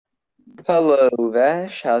Hello,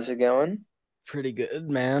 Vash. How's it going? Pretty good,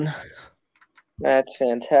 man. That's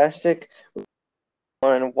fantastic.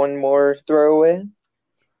 On one more throwaway.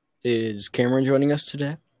 Is Cameron joining us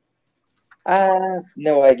today?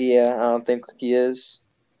 No idea. I don't think he is.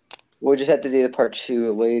 We'll just have to do the part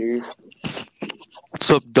two later.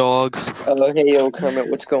 What's up, dogs? Oh, hey, yo, Kermit,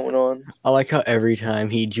 what's going on? I like how every time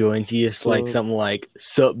he joins, he just like So, something like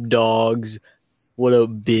 "Sup, dogs? What up,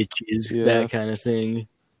 bitches?" yeah. That kind of thing.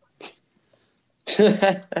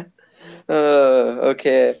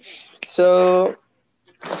 Okay. So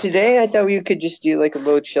today I thought we could just do like a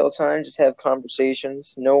little chill time, just have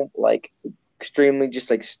conversations. No, like extremely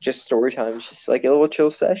just story time. Just like a little chill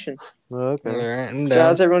session. All Okay. right, I'm So down.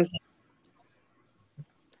 how's everyone?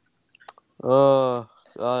 Uh,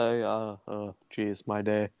 Geez, my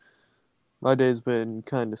day. My day's been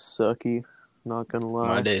kind of sucky, not gonna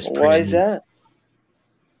My lie. day's Why is pretty. that?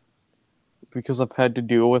 Because I've had to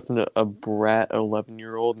deal with a brat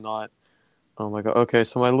 11-year-old, not. Oh my god. Okay,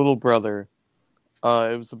 so my little brother,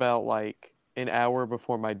 it was about like an hour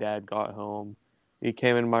before my dad got home. He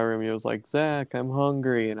came in my room, he was like, Zach, I'm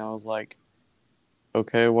hungry. And I was like,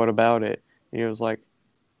 okay, what about it? And he was like,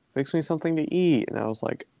 fix me something to eat. And I was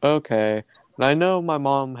like, okay. And I know my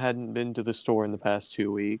mom hadn't been to the store in the past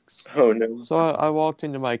 2 weeks. Oh no. So I walked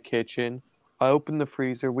into my kitchen. I opened the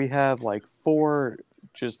freezer. We have like four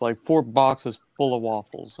boxes full of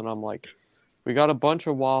waffles. And I'm like, we got a bunch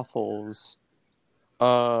of waffles.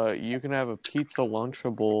 You can have a pizza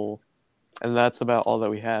Lunchable. And that's about all that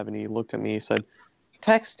we have. And he looked at me. He said,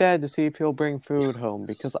 text dad to see if he'll bring food home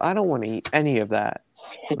because I don't want to eat any of that.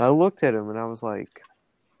 And I looked at him and I was like,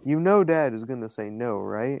 you know dad is going to say no,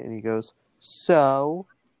 right? And he goes, so?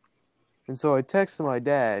 And so I texted my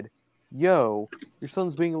dad, yo, your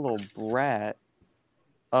son's being a little brat.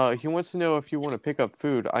 He wants to know if you want to pick up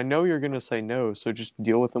food. I know you're going to say no, so just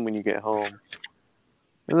deal with him when you get home.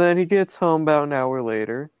 And then he gets home about an hour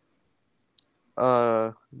later.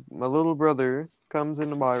 Uh, my little brother comes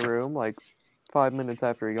into my room like 5 minutes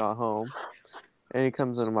after he got home. And he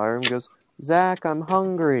comes into my room and goes, Zach, I'm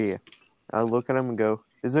hungry. I look at him and go,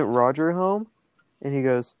 isn't Roger home? And he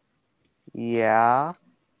goes, yeah.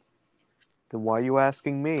 Then why are you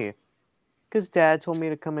asking me? Because Dad told me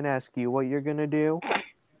to come and ask you what you're gonna do.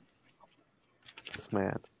 This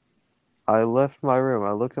man. I left my room.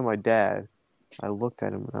 I looked at my dad. I looked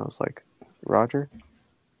at him and I was like, Roger,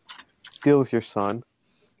 deal with your son.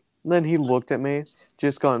 And then he looked at me,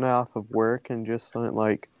 just gotten off of work, and just went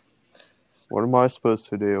like, what am I supposed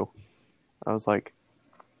to do? I was like,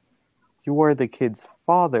 you are the kid's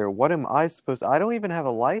father. What am I supposed to? I don't even have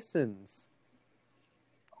a license.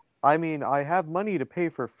 I mean, I have money to pay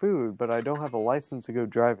for food, but I don't have a license to go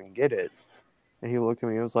drive and get it. And he looked at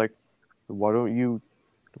me and was like, why don't you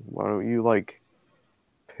like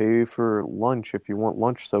pay for lunch if you want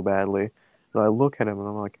lunch so badly? And I look at him and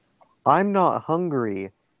I'm like, I'm not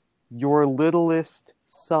hungry. Your littlest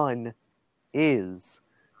son is.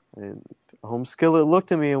 And Home Skillet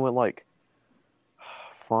looked at me and went like,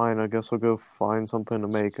 fine, I guess I'll go find something to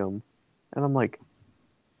make him. And I'm like,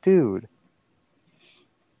 dude,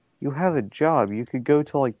 you have a job. You could go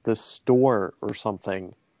to like the store or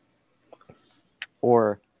something.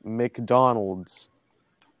 Or McDonald's,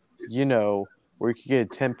 where you could get a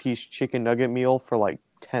 10-piece chicken nugget meal for like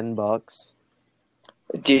 $10.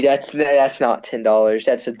 Dude, that's not $10.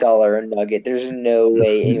 That's $1 a nugget. There's no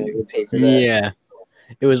way anyone would pay for that. Yeah,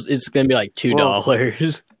 it's gonna be like two Well,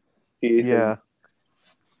 dollars. Seriously. yeah.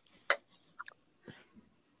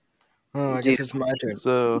 Oh, I Dude, guess it's my turn.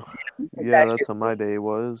 So, yeah, that's that's how my day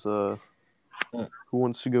was. Who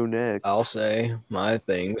wants to go I'll next? say my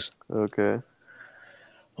things. Okay.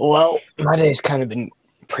 Well, my day's kind of been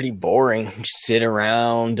pretty boring. Just sit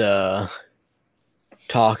around,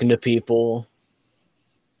 talking to people.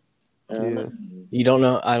 I don't Yeah. know. You don't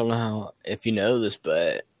know. I don't know how if you know this,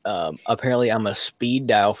 but apparently I'm a speed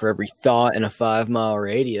dial for every thought in a 5 mile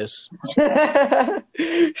radius.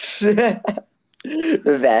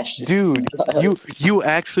 Vash just Dude, you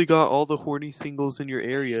actually got all the horny singles in your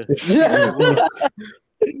area.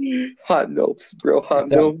 hot milfs, bro, hot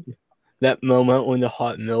that milf. that moment when the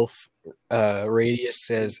hot milf radius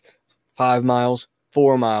says 5 miles,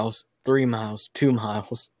 4 miles, 3 miles, 2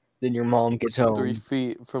 miles. Then your mom gets 3 home.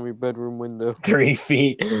 feet from your bedroom window. 3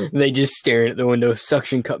 feet. They just staring at the window,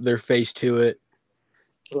 suction cup their face to it.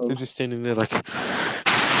 They're just standing there like.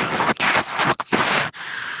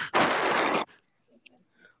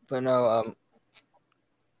 But no,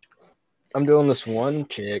 I'm doing this one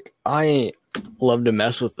chick. I love to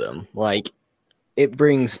mess with them. Like, it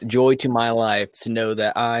brings joy to my life to know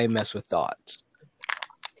that I mess with thoughts.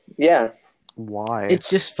 Yeah. Why? It's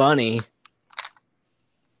just funny.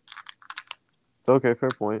 Okay, fair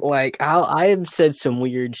point. Like, I've said some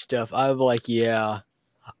weird stuff. I've like, yeah,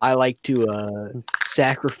 I like to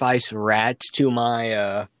sacrifice rats to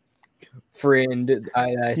my friend. I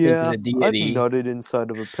think is Yeah, a I've deity. nutted inside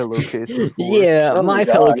of a pillowcase before. Yeah, Oh my my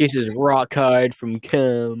God. pillowcase is rock hard from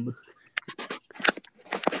cum.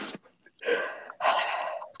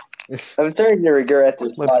 I'm starting to regret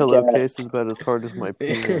this My podcast. pillowcase is about as hard as my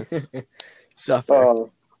penis. Suffer. Oh,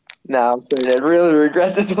 now I'm starting to really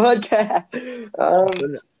regret this podcast.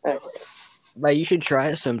 But you should try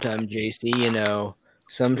it sometime, JC. You know,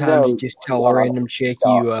 sometimes you No, just tell a stop, random chick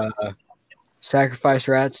stop. you sacrifice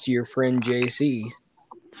rats to your friend JC.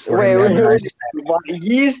 For Wait, him to have a wait, nice wait.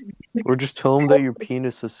 He's Or just tell them that your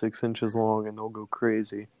penis is 6 inches long and they'll go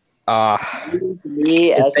crazy.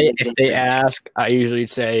 me as an if they ask, I usually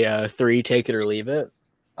say 3, take it or leave it.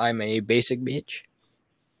 I'm a basic bitch.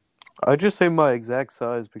 I just say my exact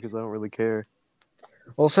size because I don't really care.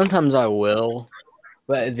 Well, sometimes I will,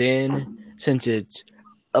 but then since it's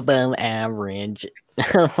above average,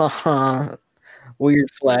 weird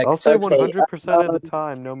flex. I'll say Okay, 100% of the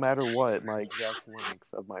time, no matter what, my exact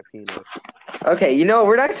length of my penis. Okay, you know,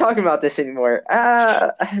 we're not talking about this anymore.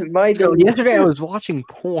 My So yesterday I was watching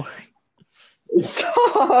porn.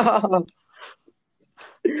 Stop.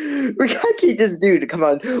 We gotta keep this dude. Come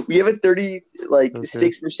on, we have a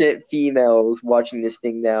 6% females watching this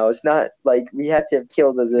thing now. It's not like we had to have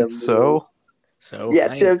killed them. So? So yeah,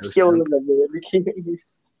 I to ain't have killed no them.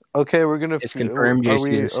 Okay, we're gonna. It's confirmed Are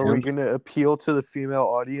JC's a we simp. gonna appeal to the female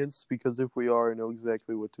audience? Because if we are, I know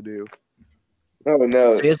exactly what to do. Oh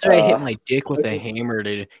no! So yesterday I hit my dick with a hammer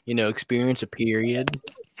to, experience a period.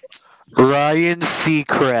 Ryan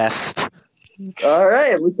Seacrest. All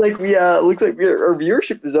right, looks like our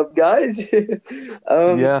viewership is up, guys.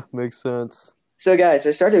 Yeah, makes sense. So guys,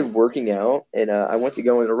 I started working out, and I went to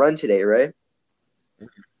go on a run today, right?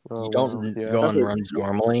 Oh, You don't wow. Yeah. go on Okay, runs yeah.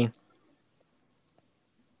 normally.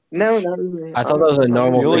 No, not really. I thought that was a The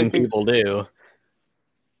normal only thing thing- people do.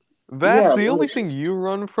 Vax, Yeah, the only really. thing you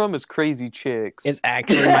run from is crazy chicks. It's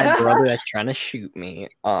actually my brother that's trying to shoot me.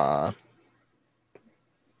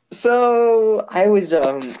 So I was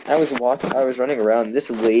running around. This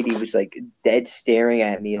lady was like dead staring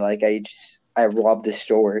at me like I robbed a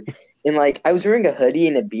store, and like I was wearing a hoodie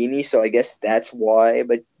and a beanie, so I guess that's why.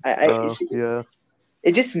 But Yeah.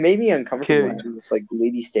 it just made me uncomfortable Kid- having this like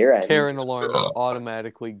lady stare at me. Karen alarms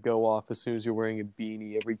automatically go off as soon as you're wearing a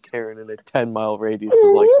beanie. Every Karen in a 10-mile radius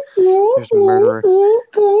is like, there's a murderer.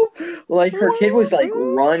 Like her kid was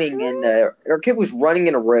running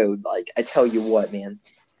in a road. Like I tell you what, man.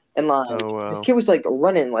 And like Oh, wow. this kid was like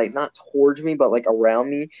running like not towards me but like around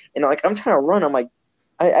me, and like I'm trying to run. I'm like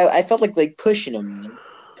I felt like pushing him, man.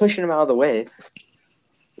 Pushing him out of the way.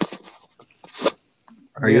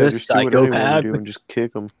 Are you a just do what anyone would psychopath? do and just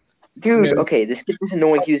kick him. Dude, No. okay, this kid was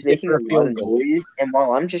annoying. He was making for a a lot of field goal. noise, and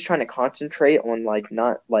while I'm just trying to concentrate on like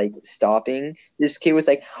not like stopping, this kid was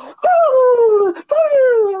like,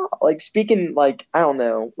 like speaking like I don't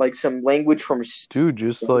know, like some language from. Dude,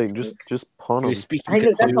 just punt He him. was speaking I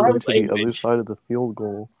know, that's what I Clearly was to the language. other side of the field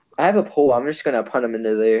goal. I have a pole. I'm just gonna punt him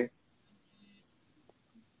into there.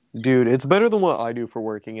 Dude, it's better than what I do for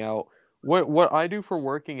working out. What I do for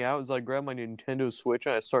working out is I grab my Nintendo Switch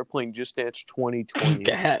and I start playing Just Dance 2020.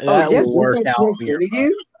 That Oh yeah, will work this out. is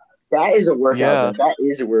dude. That is a workout. Yeah. Though. That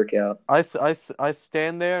is a workout. I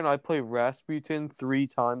stand there and I play Rasputin 3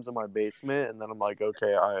 times in my basement, and then I'm like,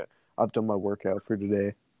 okay, I've done my workout for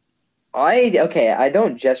today. I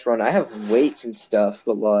don't just run. I have weights and stuff,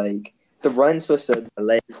 but like the run's supposed to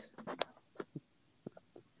legs.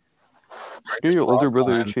 Dude, your older Rock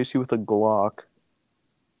brother climb. would chase you with a Glock.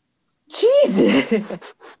 Jesus.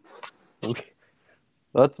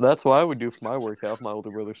 That's what I would do for my workout if my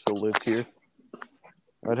older brother still lived here.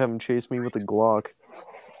 I'd have him chase me with a Glock.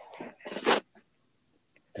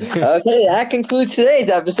 Okay, that concludes today's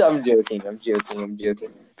episode. I'm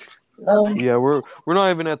joking. Yeah, we're not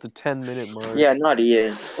even at the 10-minute mark. Yeah, not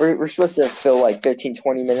yet. We're supposed to fill like 15,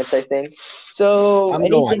 20 minutes, I think. So, I'm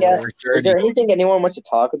anything going else? over Is there anything anyone wants to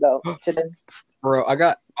talk about today? Bro, I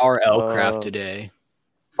got RL craft today.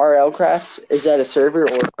 RL Craft? Is that a server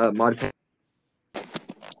or a mod?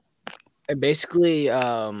 Basically,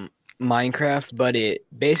 Minecraft, but it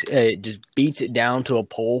just beats it down to a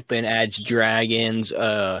pulp and adds dragons,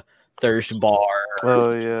 thirst bar,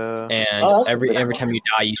 Oh yeah. and every time you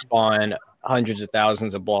die, you spawn hundreds of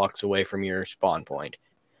thousands of blocks away from your spawn point.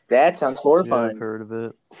 That sounds Yeah, horrifying. I've heard of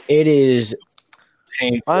it. It is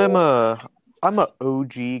painful. I'm a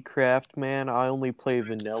OG craft man. I only play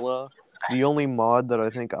vanilla. The only mod that I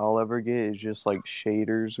think I'll ever get is just like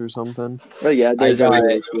shaders or something. Oh yeah, those I are got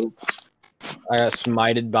really cool. I got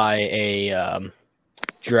smited by a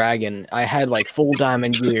dragon. I had like full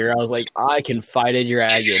diamond gear. I was like, I can fight a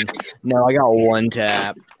dragon. No, I got one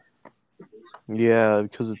tap. Yeah,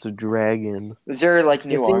 because it's a dragon. Is there like The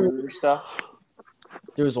new thing, armor or stuff?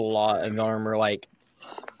 there was a lot of armor. Like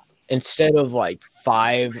instead of like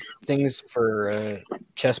 5 things for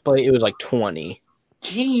chest plate, it was like 20.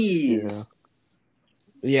 Jeez.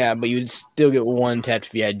 Yeah, but you'd still get one tap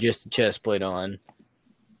if you had just the chest plate on.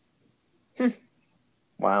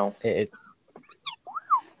 Wow. It's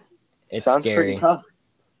Sounds scary. pretty tough.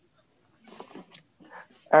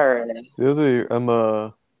 All right.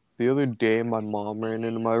 The other day, my mom ran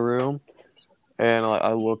into my room, and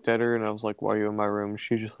I looked at her and I was like, "Why are you in my room?"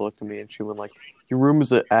 She just looked at me and she went like, "Your room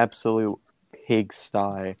is an absolute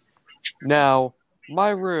pigsty." Now, my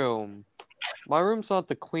room's not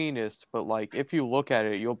the cleanest, but like if you look at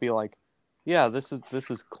it, you'll be like, "Yeah, this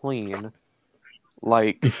is clean."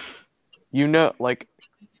 Like, like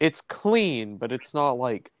it's clean, but it's not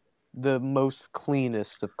like the most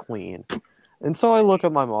cleanest of clean. And so I look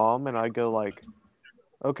at my mom and I go like,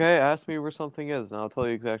 "Okay, ask me where something is, and I'll tell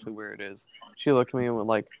you exactly where it is." She looked at me and went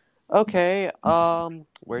like, "Okay,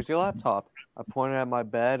 where's your laptop?" I pointed at my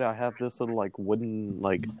bed. I have this little like wooden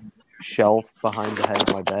like shelf behind the head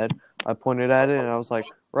of my bed. I pointed at it and I was like,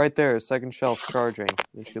 "Right there, second shelf charging."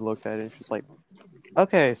 And she looked at it and she's like,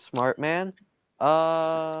 "Okay, smart man.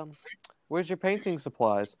 Where's your painting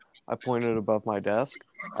supplies?" I pointed above my desk.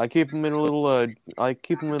 I keep them in a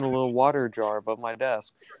little water jar above my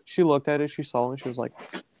desk. She looked at it, she saw it, and she was like,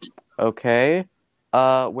 "Okay.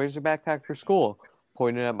 Where's your backpack for school?"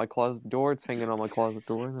 Pointed at my closet door. It's hanging on my closet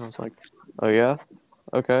door, and I was like, "Oh yeah?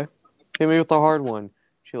 Okay. Hit me with the hard one."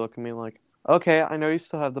 She looked at me like, "Okay, I know you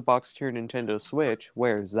still have the box to your Nintendo Switch.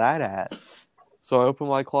 Where's that at?" So I open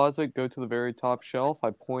my closet, go to the very top shelf,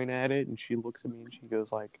 I point at it, and she looks at me and she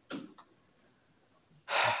goes like,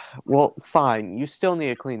 "Well, fine. You still need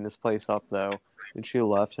to clean this place up, though." And she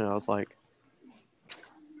left, and I was like,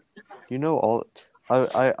 all.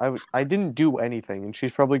 I didn't do anything, and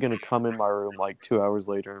she's probably gonna come in my room like 2 hours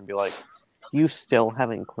later and be like, "You still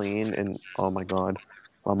haven't cleaned?" And oh my god,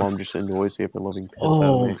 my mom just annoys the ever loving piss out of me.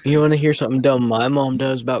 Oh, you want to hear something dumb my mom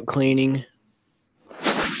does about cleaning?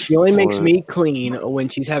 She only makes What? me clean when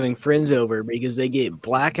she's having friends over because they get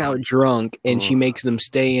blackout drunk and she makes them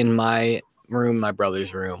stay in my room, my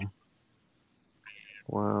brother's room.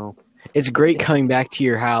 Wow. It's great coming back to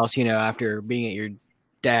your house, after being at your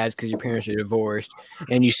dad's because your parents are divorced,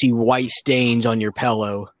 and you see white stains on your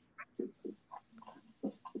pillow.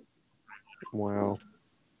 Wow.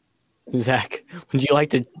 Zach, would you like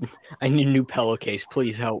to? I need a new pillowcase.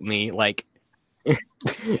 Please help me. Like,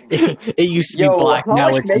 it used to be Yo, black. how Now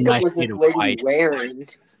much it's a makeup nice was shade this of lady white. wearing?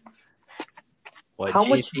 What, How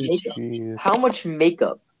much JC? makeup? Jeez. How much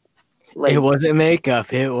makeup? Like, It wasn't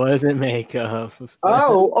makeup. It wasn't makeup.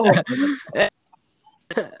 oh,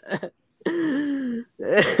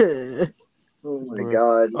 oh my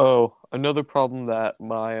God. Oh, another problem that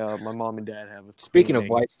my mom and dad have with Speaking of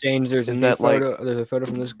cleaning white stains, there's a is new that like photo. There's a photo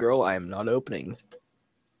from this girl I am not opening.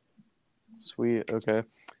 sweet. Okay.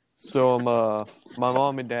 So my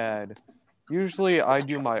mom and dad. Usually I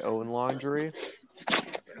do my own laundry,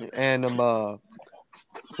 and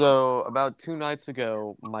so about 2 nights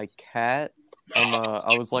ago, my cat.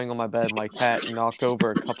 I was laying on my bed. My cat knocked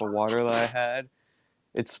over a cup of water that I had.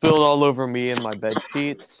 It spilled all over me and my bed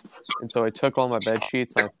sheets, and so I took all my bed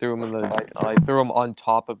sheets and I threw them on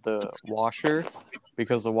top of the washer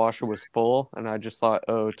because the washer was full, and I just thought,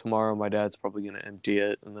 oh, tomorrow my dad's probably gonna empty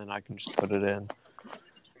it, and then I can just put it in.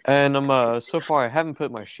 And so far I haven't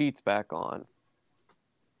put my sheets back on,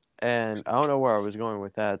 and I don't know where I was going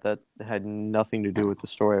with that. That had nothing to do with the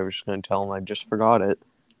story I was just gonna tell, and I just forgot it.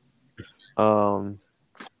 Um.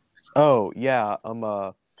 Oh yeah.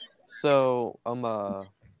 So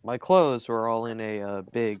my clothes were all in a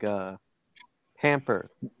big hamper,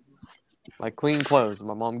 like clean clothes.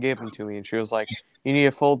 My mom gave them to me, and she was like, "You need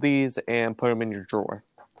to fold these and put them in your drawer."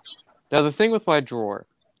 Now the thing with my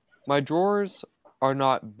drawers are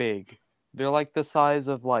not big. They're like the size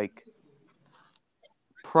of like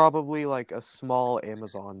probably like a small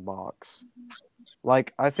Amazon box.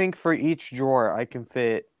 Like I think for each drawer I can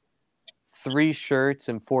fit 3 shirts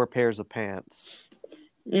and 4 pairs of pants.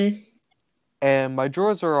 Mm. And my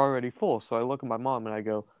drawers are already full, so I look at my mom and I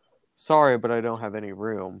go, "Sorry, but I don't have any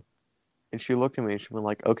room." And she looked at me and she went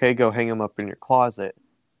like, "Okay, go hang them up in your closet."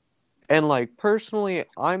 And like personally,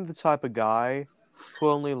 I'm the type of guy who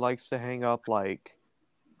only likes to hang up like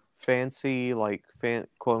fancy, like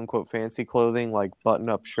quote unquote fancy clothing, like button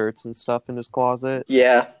up shirts and stuff in his closet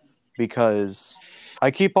Yeah. because I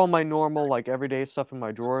keep all my normal, like, everyday stuff in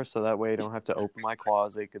my drawer, so that way I don't have to open my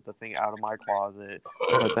closet, get the thing out of my closet,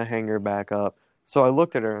 put the hanger back up. So I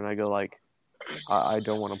looked at her and I go, like, I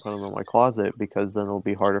don't want to put them in my closet because then it'll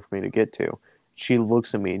be harder for me to get to. She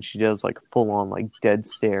looks at me and she does, like, full-on, like, dead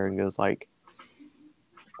stare and goes, like,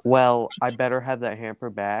 well, I better have that hamper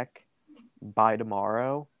back by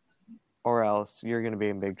tomorrow, or else you're going to be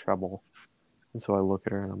in big trouble. And so I look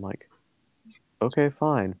at her and I'm like, okay,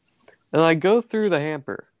 fine. And I go through the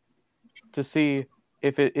hamper to see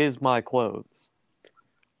if it is my clothes.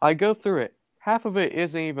 I go through it. Half of it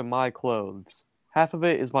isn't even my clothes. Half of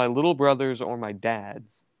it is my little brother's or my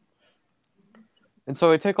dad's. And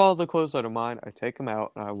so I take all the clothes out of mine, I take them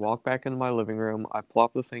out, and I walk back into my living room, I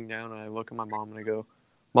plop the thing down, and I look at my mom and I go,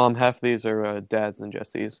 Mom, half of these are Dad's and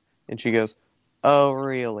Jesse's. And she goes, oh,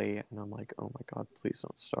 really? And I'm like, oh my God, please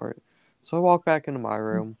don't start. So I walk back into my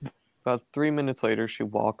room. About 3 minutes later, she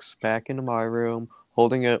walks back into my room,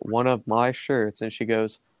 holding one of my shirts, and she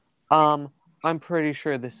goes, I'm pretty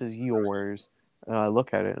sure this is yours. And I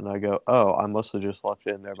look at it and I go, oh, I must have just left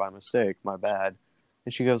it in there by mistake, my bad.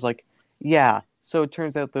 And she goes like, yeah, so it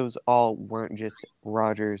turns out those all weren't just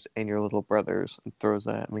Roger's and your little brother's, and throws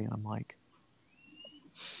that at me. I'm like,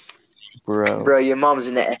 bro, your mom's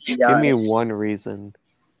in the give FBI. me one reason.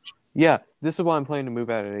 Yeah, this is why I'm planning to move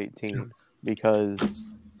out at 18, because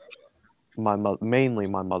mainly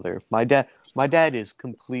my mother. My dad is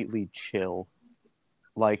completely chill.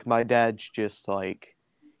 Like, my dad's just like,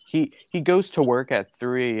 he goes to work at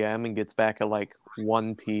 3 a.m. and gets back at like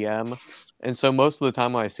 1 p.m. And so most of the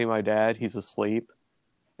time when I see my dad, he's asleep.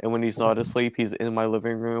 And when he's not asleep, he's in my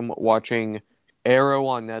living room watching Arrow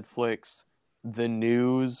on Netflix, the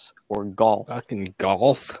news, or golf. Fucking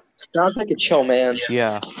golf. Sounds like a chill man.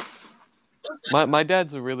 Yeah. My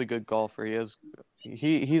dad's a really good golfer.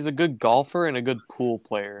 He's a good golfer and a good pool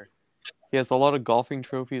player. He has a lot of golfing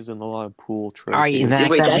trophies and a lot of pool trophies. Zach,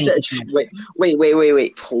 Wait, that that's makes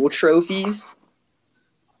wait. Pool trophies?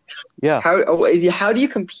 Yeah. How do you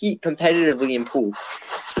compete competitively in pool?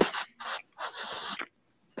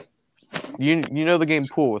 You know the game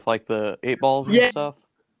pool with like the 8 balls and stuff?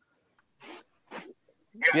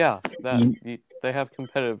 Yeah, they have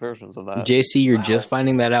competitive versions of that. JC, you're just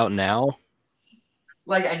finding that out now?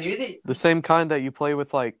 Like, I knew that. The same kind that you play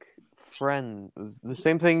with like friends. The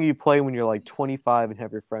same thing you play when you're like 25 and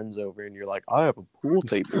have your friends over and you're like, I have a pool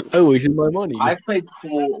table. I wasted my money. I played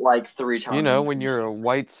pool like 3 times. You know, when you're a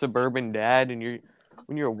white suburban dad and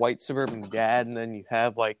then you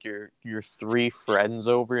have like your 3 friends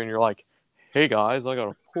over and you're like, hey guys, I got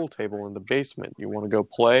a pool table in the basement. You want to go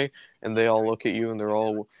play? And they all look at you and they're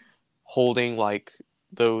all holding like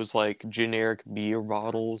those like generic beer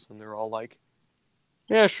bottles and they're all like,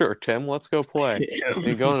 yeah, sure, Tim, let's go play. And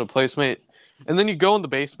you go in the basement, and then you go in the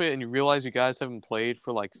basement and you realize you guys haven't played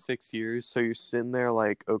for like 6 years, so you're sitting there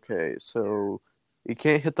like, okay, so you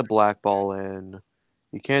can't hit the black ball in,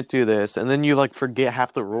 you can't do this, and then you like forget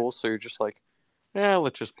half the rules, so you're just like, yeah,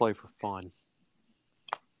 let's just play for fun.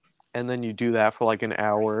 And then you do that for like an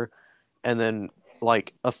hour, and then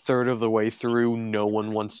like a third of the way through, no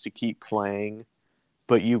one wants to keep playing.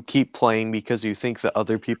 But you keep playing because you think that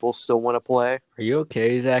other people still want to play. Are you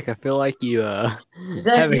okay, Zach? I feel like you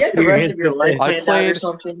Zach, have you got the rest of your life I planned out or played-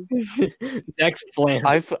 something? Zach's plan.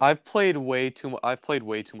 I've played way too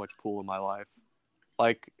much pool in my life.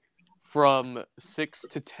 Like from 6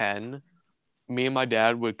 to 10, me and my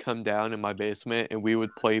dad would come down in my basement and we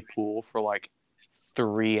would play pool for like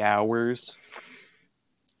 3 hours.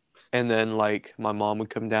 And then, like, my mom would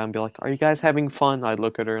come down and be like, are you guys having fun? I'd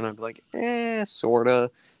look at her and I'd be like, sorta.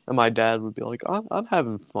 And my dad would be like, I'm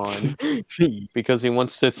having fun. Because he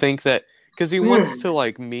wants to think that... Because he wants to,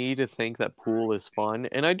 like, me to think that pool is fun.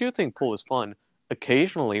 And I do think pool is fun.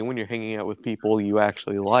 Occasionally, when you're hanging out with people you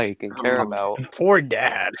actually like and care about. Poor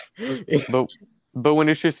dad. But when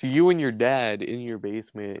it's just you and your dad in your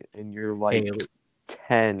basement and you're, like,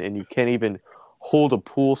 10 and you can't even hold a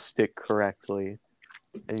pool stick correctly...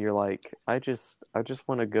 And you're like, I just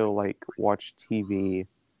want to go like watch TV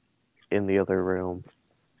in the other room.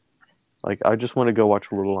 Like, I just want to go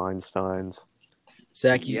watch Little Einsteins.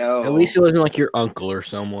 Zach, at least it wasn't like your uncle or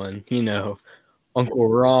someone, you know, Uncle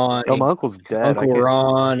Ron. Oh, my uncle's dead. Uncle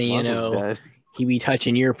Ron, you uncle's know, dead. he be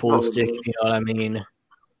touching your pool stick, if you know what I mean.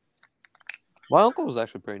 My uncle was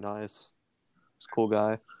actually pretty nice. He's a cool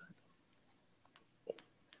guy.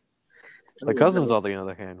 My cousins, on the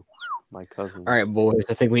other hand, my cousins. All right, boys,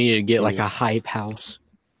 I think we need to get like a hype house.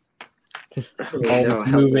 All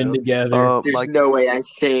moving together. There's no way I'm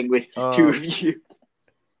staying with 2 of you.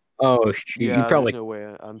 Oh, shoot. Yeah, you probably... there's no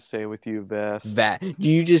way I'm staying with you, Vast. Do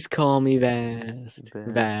you just call me Vast?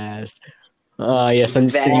 Vast. Yes, I'm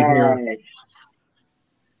just sitting here. Vash.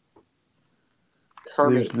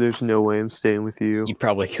 Kermit. There's no way I'm staying with you. You'd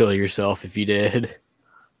probably kill yourself if you did.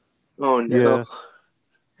 Oh no.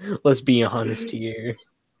 Yeah. Let's be honest here.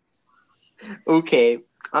 Okay.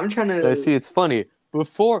 I'm trying I to. see. It's funny.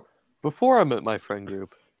 Before I met my friend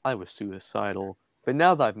group, I was suicidal. But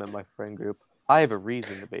now that I've met my friend group, I have a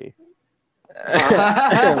reason to be.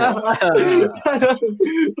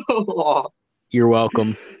 You're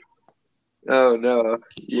welcome. Oh no.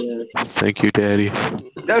 Yeah. Thank you, Daddy.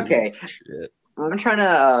 Okay. Shit. I'm trying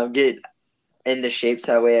to get into shape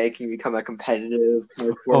so that way I can become a competitive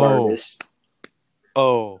hardcore artist.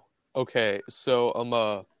 Oh, okay.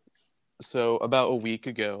 So so about a week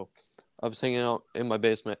ago, I was hanging out in my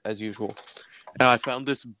basement as usual, and I found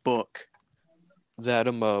this book that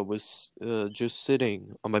was just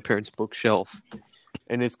sitting on my parents' bookshelf,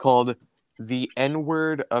 and it's called "The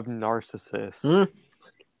N-Word of Narcissist."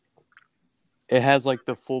 It has like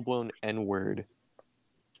the full-blown N-word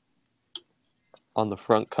on the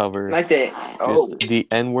front cover. Like that. Just the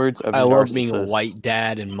N-words of I narcissists. love being a white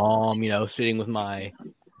dad and mom, sitting with my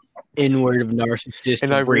N-word of narcissist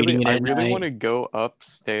And I reading really, it at I really night. want to go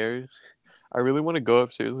upstairs. I really want to go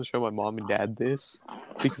upstairs and show my mom and dad this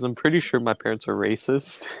because I'm pretty sure my parents are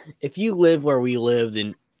racist. If you live where we live,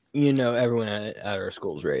 then everyone at our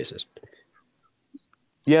school is racist.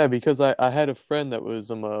 Yeah, because I had a friend that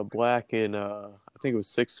was black in I think it was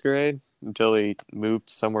 6th grade until he moved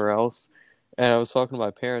somewhere else, and I was talking to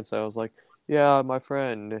my parents. I was like, "Yeah, my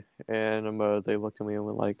friend," and they looked at me and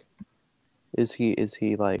were like, "Is he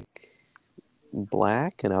like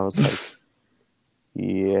black?" And I was like,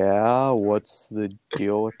 "Yeah, what's the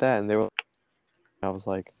deal with that?" And they were, I was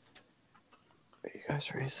like, "Are you guys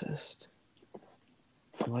racist?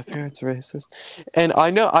 Are my parents racist?" And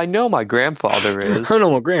I know my grandfather is. I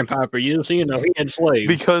know my grandpapa is, he had slaves.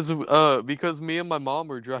 Because me and my mom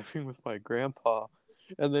were driving with my grandpa,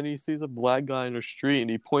 and then he sees a black guy in the street, and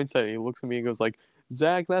he points at it, and he looks at me and goes like,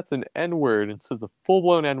 "Zach, that's an N-word," and says a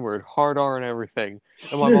full-blown N-word, hard R and everything.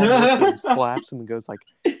 And my mom looks at him, slaps him, and goes like,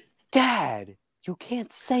 "Dad, you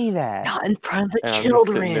can't say that." Not in front of the And I'm children.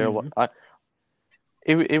 just sitting there.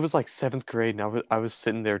 It was like 7th grade, and I was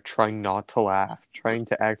sitting there trying not to laugh, trying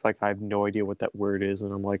to act like I have no idea what that word is,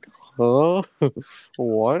 and I'm like, "Huh?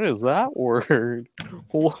 What is that word?"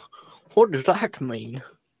 What does that mean?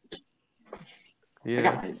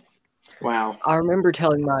 Yeah. Wow. I remember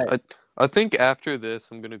telling my... I think after this,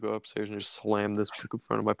 I'm gonna go upstairs and just slam this book in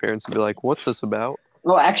front of my parents and be like, "What's this about?"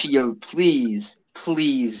 Well, actually, yo, please,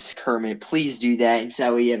 Kermit, please do that. And so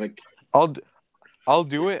that way you have I'll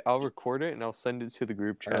do it. I'll record it and I'll send it to the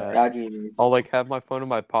group chat. that'd be amazing. I'll like have my phone in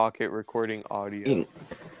my pocket recording audio.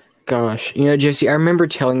 Gosh, Jesse, I remember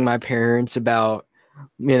telling my parents about,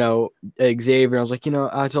 Xavier. And I was like,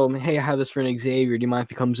 I told him, hey, I have this friend Xavier. Do you mind if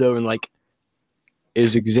he comes over? And like,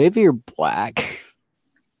 is Xavier black?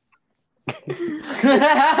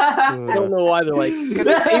 I don't know why they're like, because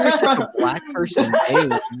Xavier's like a black person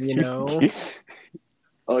name,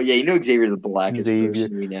 Oh yeah, Xavier's the blackest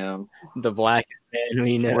person we know. The blackest man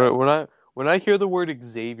we know. When I hear the word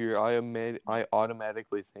Xavier, I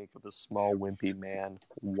automatically think of a small, wimpy man,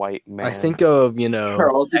 white man. I think of,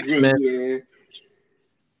 Charles X-Men. Xavier.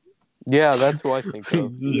 Yeah, that's who I think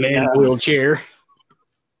of. Man in a wheelchair.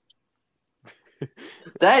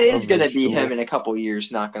 That is gonna be him in a couple years.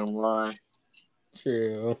 Not gonna lie.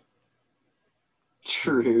 True.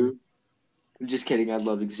 I'm just kidding. I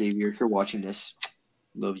love Xavier. If you're watching this,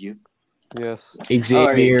 love you. Yes.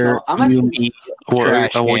 Xavier,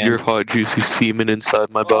 right, so I want your hot, juicy semen inside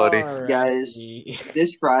my body. Guys,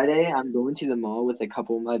 this Friday, I'm going to the mall with a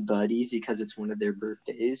couple of my buddies because it's one of their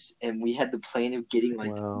birthdays, and we had the plan of getting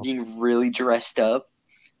being really dressed up,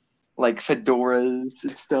 like fedoras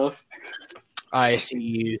and stuff. I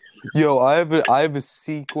see. Yo, I have a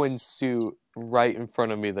sequin suit right in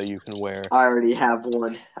front of me that you can wear. I already have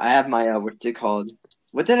one. I have my what's it called?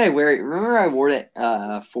 What did I wear? Remember I wore it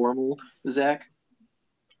formal, Zach?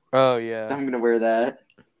 Oh yeah. I'm gonna wear that.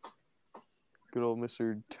 Good old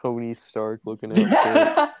Mr. Tony Stark looking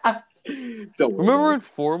out. Remember in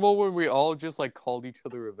formal when we all just like called each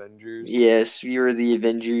other Avengers? Yes, we were the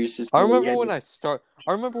Avengers. I remember when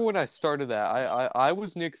I started that. I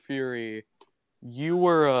was Nick Fury. You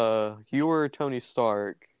were Tony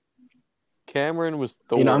Stark. Cameron was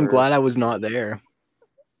Thor. I'm glad I was not there.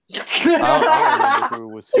 I don't remember who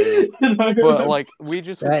was who, but like we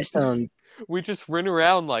just ran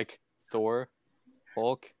around like Thor,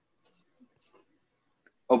 Hulk,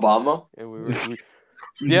 Obama, and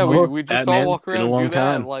we just all walk around and do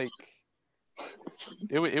that. Like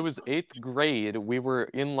it was 8th grade. We were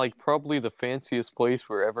in like probably the fanciest place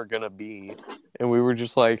we're ever gonna be, and we were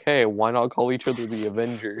just like, hey, why not call each other the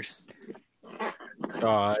Avengers?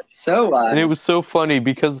 God. So, And it was so funny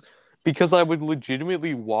because I would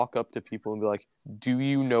legitimately walk up to people and be like, "Do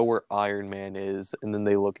you know where Iron Man is?" And then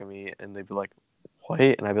they look at me and they'd be like, "What?"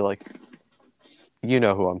 And I'd be like, "You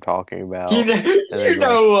know who I'm talking about." And they'd be like,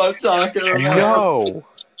 who I'm talking about. "No."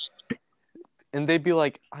 And they'd be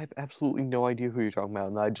like, "I have absolutely no idea who you're talking about."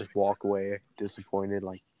 And I'd just walk away disappointed,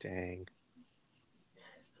 like, dang.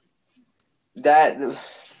 That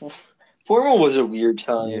formal was a weird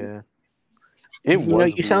time. Yeah. It You know, was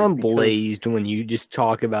you weird sound because blazed when you just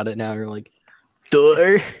talk about it now. You're like,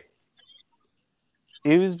 duh.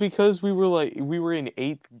 it was because we were in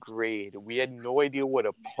 8th grade. We had no idea what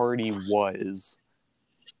a party was.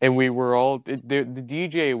 And we were all the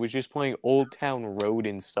DJ was just playing Old Town Road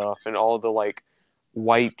and stuff, and all the like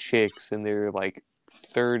white chicks in their like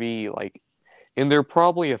 30 like in their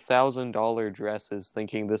probably $1,000 dresses,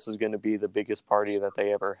 thinking this is going to be the biggest party that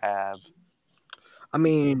they ever have. I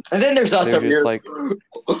mean, And then there's us They're over just here. like,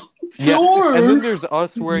 yeah, and then there's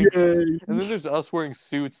us wearing. And then there's us wearing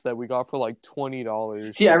suits that we got for like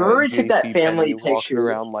 $20 See, I remember we took that JC family Penney, walking picture.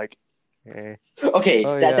 around like, eh. Okay,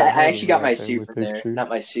 Oh that's yeah, I that actually was got my my family suit from there. picture. Not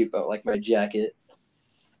my suit, but like my jacket.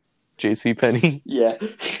 JC Penney. Yeah.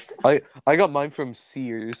 I got mine from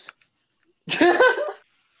Sears.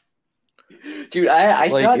 Dude, I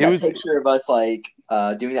still Like have it that was, picture of us like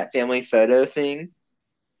doing that family photo thing.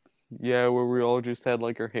 yeah, where we all just had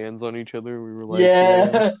like our hands on each other. We were like,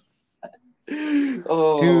 Yeah.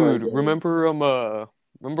 Oh my dude, god.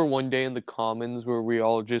 remember one day in the Commons where we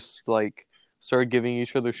all just like started giving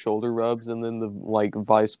each other shoulder rubs, and then the like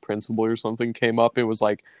vice principal or something came up and was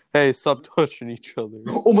like, "Hey, stop touching each other."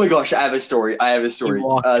 Oh my gosh, I have a story. he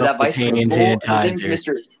walked up That with vice hand principal, his name's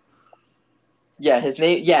sanitizer. Mr. His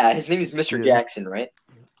name is Mr. Yeah, Jackson, right?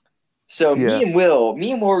 So yeah. me and Will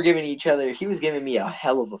were giving each other. He was giving me a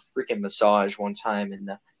hell of a freaking massage one time in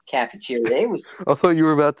the cafeteria. It was I thought you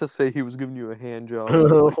were about to say he was giving you a hand job. I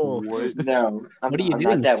was like, Oh, what? no, what are you I'm not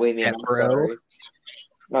doing, that way, man. step I'm bro? sorry.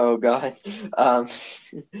 Oh god. Um,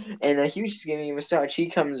 and he was just giving me a massage. He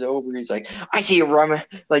comes over. He's like, "I see you, rubbing."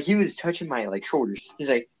 Like he was touching my like shoulders. He's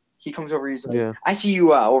like, he comes over. He's like, Yeah. "I see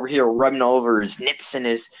you over here rubbing all over his nips and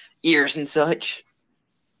his ears and such."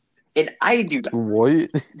 And I do. What?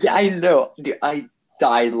 Yeah, I know. Dude, I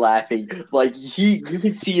died laughing. Like you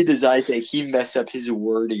could see in his eyes that he messed up his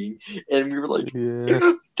wording, and we were like,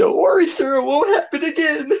 Yeah. "Don't worry, sir, it won't happen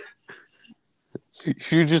again."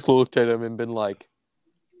 She just looked at him and been like,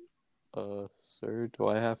 sir, do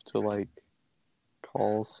I have to like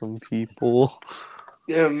call some people?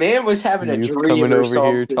 The man was having a Youth dream coming or over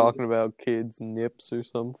here something. talking about kids' nips or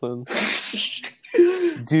something.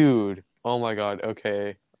 Dude, oh my god,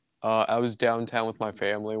 okay. I was downtown with my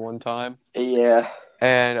family one time, Yeah.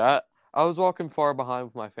 and I was walking far behind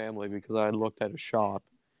with my family because I had looked at a shop.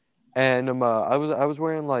 And I was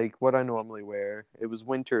wearing like what I normally wear. It was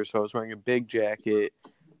winter, so I was wearing a big jacket,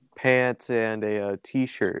 pants, and a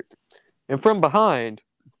t-shirt. And from behind,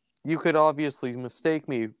 you could obviously mistake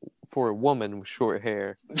me for a woman with short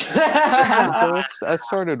hair. And so I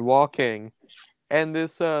started walking, and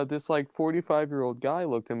this like 45-year-old guy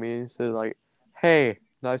looked at me and said like, "Hey,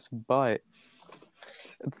 nice butt,"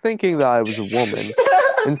 thinking that I was a woman.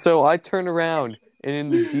 And so I turn around, and in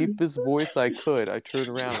the deepest voice I could, I turn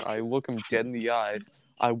around, I look him dead in the eyes,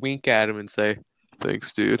 I wink at him and say,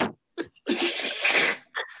 "Thanks, dude."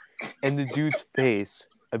 And the dude's face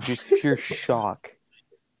of just pure shock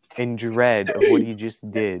and dread of what he just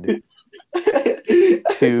did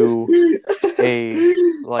to a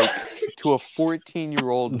like to a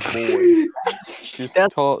 14-year-old boy just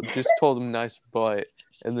told him nice butt,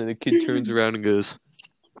 and then the kid turns around and goes,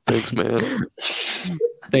 "Thanks, man."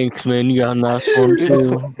 Thanks, man. You got a nice one It was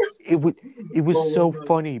too. it was so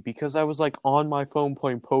funny because I was like on my phone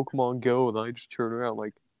playing Pokemon Go, and I just turned around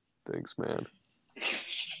like, "Thanks, man."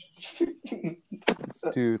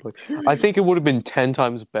 Dude, like I think it would have been 10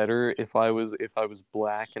 times better if I was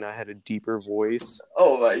black and I had a deeper voice,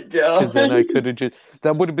 Oh my because then god. I could have just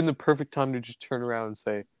that would have been the perfect time to just turn around and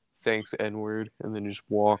say thanks N-word and then just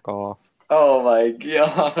walk off. Oh my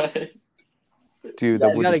god. Dude,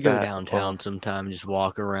 that You would gotta have go been downtown sometime, just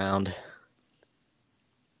walk around.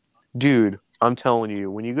 Dude, I'm telling you,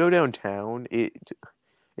 when you go downtown,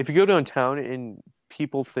 if you go downtown and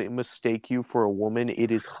people mistake you for a woman, it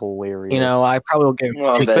is hilarious. You know, I probably will get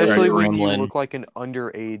Well, especially better. when you gremlin. look like an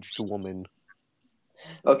underaged woman.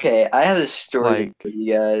 Okay, I have a story Like, for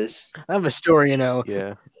you guys. I have a story,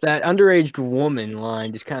 yeah. that underage woman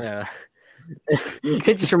line just kind of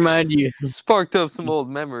It just reminded you. Sparked up some old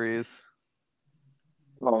memories.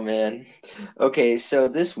 Oh man. Okay, so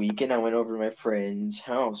this weekend I went over to my friend's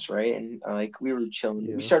house, right? And like we were chilling.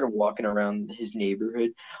 We Yeah. started walking around his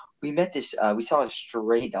neighborhood. We met this we saw a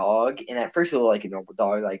stray dog, and at first it looked like a normal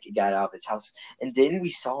dog, like it got out of its house. And then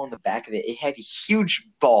we saw on the back of it, it had a huge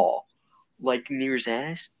ball, like near his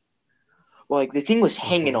ass. Like the thing was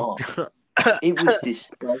hanging off. It was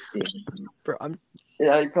disgusting. Bro, I'm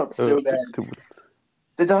And I felt so bad.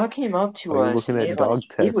 The dog came up to Are you us looking and at dog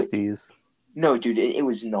it was, testes? no, dude, it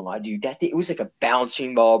was not, dude. That thing, it was like a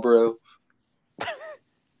bouncing ball, bro.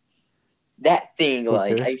 That thing,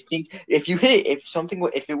 like, Okay. I think if you hit it, if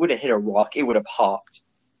it would have hit a rock, it would have popped.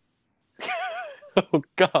 Oh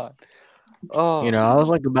God. Oh. I was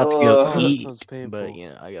like about to go that eat, sounds painful. but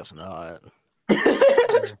I guess not.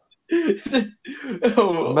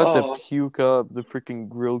 I'm about to puke up the freaking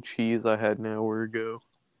grilled cheese I had an hour ago.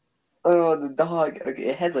 Oh, the dog, okay,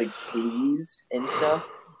 it had like fleas and stuff,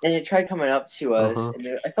 and it tried coming up to us,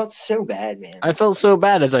 and I felt so bad, man. I felt so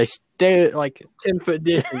bad as I stayed like 10-foot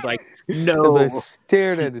distance, like no. As I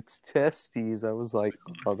stared at its testes, I was like,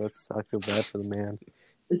 "Oh, I feel bad for the man."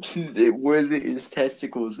 It wasn't his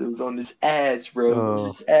testicles; it was on his ass, bro.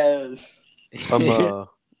 Oh. His ass.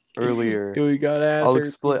 Earlier. We got ass.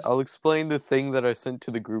 I'll explain the thing that I sent to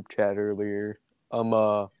the group chat earlier.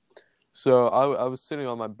 So I was sitting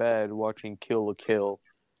on my bed watching Kill la Kill,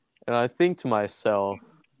 and I think to myself,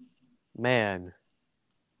 man,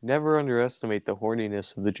 never underestimate the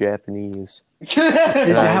horniness of the Japanese. Is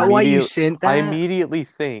that why you sent that? I immediately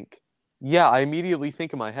think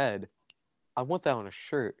in my head, I want that on a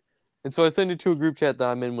shirt. And so I sent it to a group chat that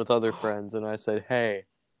I'm in with other friends, and I said, hey,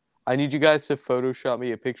 I need you guys to Photoshop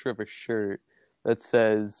me a picture of a shirt that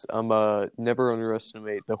says, never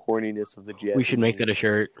underestimate the horniness of the Japanese. We should make that a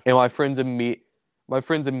shirt. And my friends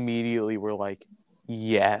immediately were like,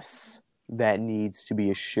 yes, that needs to be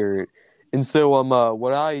a shirt. And so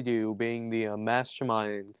what I do, being the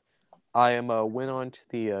mastermind, I went on to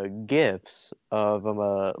the GIFs of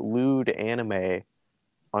lewd anime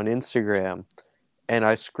on Instagram, and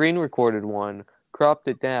I screen recorded one, cropped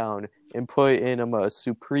it down, and put in a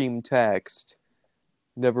supreme text.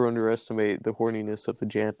 Never underestimate the horniness of the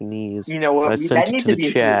Japanese. You know what? I sent it to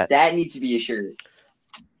the chat. That needs to be a shirt.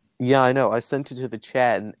 Yeah, I know. I sent it to the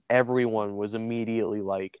chat, and everyone was immediately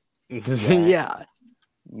like, yeah.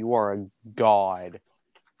 You are a god.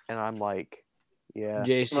 And I'm like, yeah.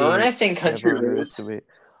 JC. Well, when I sing country roads,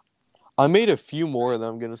 I made a few more that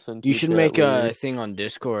I'm going to send to you the should chat make later. a thing on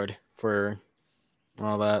Discord for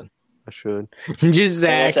all that. I should. Just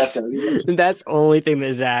Zach. That's the only thing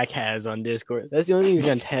that Zach has on Discord. That's the only thing he's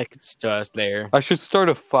going to text us there. I should start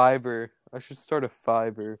a Fiverr.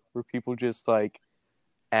 Where people just like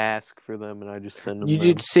ask for them and I just send them. You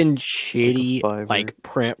just send shitty like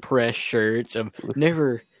print press shirts of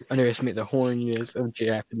never underestimate the horniness of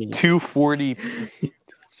Japanese.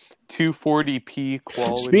 240p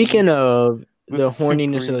quality. Speaking of the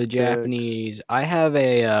horniness of the Japanese, I have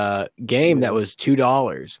a game that was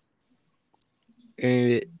 $2.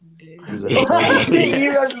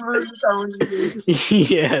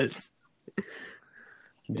 Yes.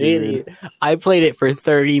 I played it for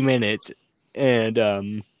 30 minutes,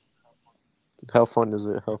 and how fun is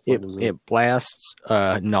it? It blasts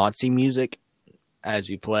Nazi music as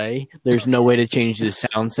you play. There's no way to change the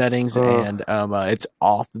sound settings, and it's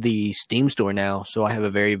off the Steam store now, so I have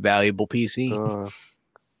a very valuable PC.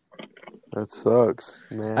 That sucks,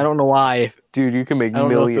 man. I don't know why. Dude, you can make millions. I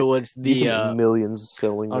don't know if it was the millions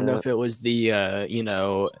selling. I don't know if it was the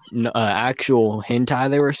actual hentai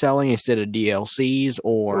they were selling instead of DLCs,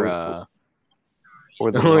 or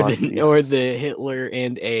the Hitler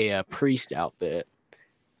and a priest outfit.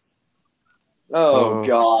 Oh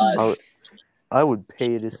God! I would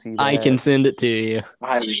pay to see that. I can send it to you.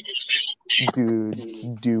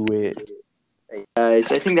 Dude, do it.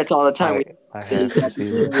 Guys, I think that's all the time I have to see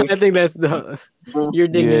that. I think that's your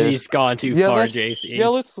dignity's gone too far, JC. Yeah,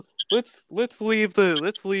 let's leave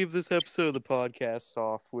this episode of the podcast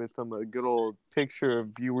off with a good old picture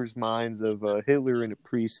of viewers' minds of Hitler in a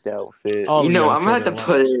priest outfit. I'm gonna have to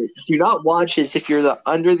put it. Do not watch this if you're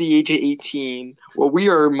under the age of 18. Well, we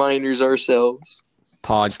are minors ourselves.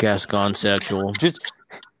 Podcast gone sexual. Just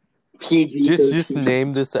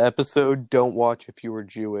name this episode. Don't watch if you were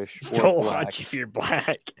Jewish. Or don't black. watch if you're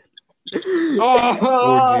black.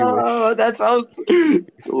 Oh, that sounds.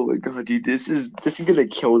 Oh my God, dude! This is gonna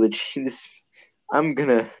kill this. I'm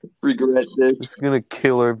gonna regret this. It's gonna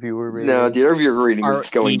kill our viewer rating. No, dude, our viewer rating is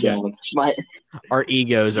going down. Our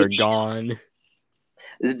egos are gone.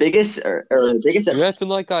 The biggest or the biggest You're acting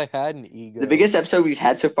like I had an ego. the biggest episode we've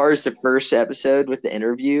had so far is the first episode with the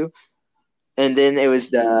interview, and then it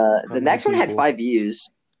was the many next one had people? 5 views.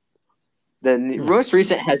 The most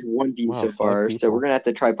recent has 1 view Wow, so 5 far, so people. we're gonna have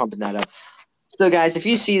to try pumping that up. So, guys, if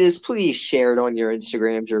you see this, please share it on your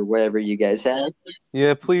Instagrams or whatever you guys have.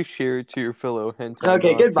 Yeah, please share it to your fellow hentai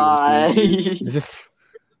Okay, Nazi goodbye. enthusiasts.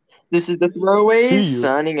 This is the Throwaways See you.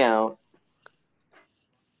 signing out.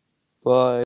 Bye.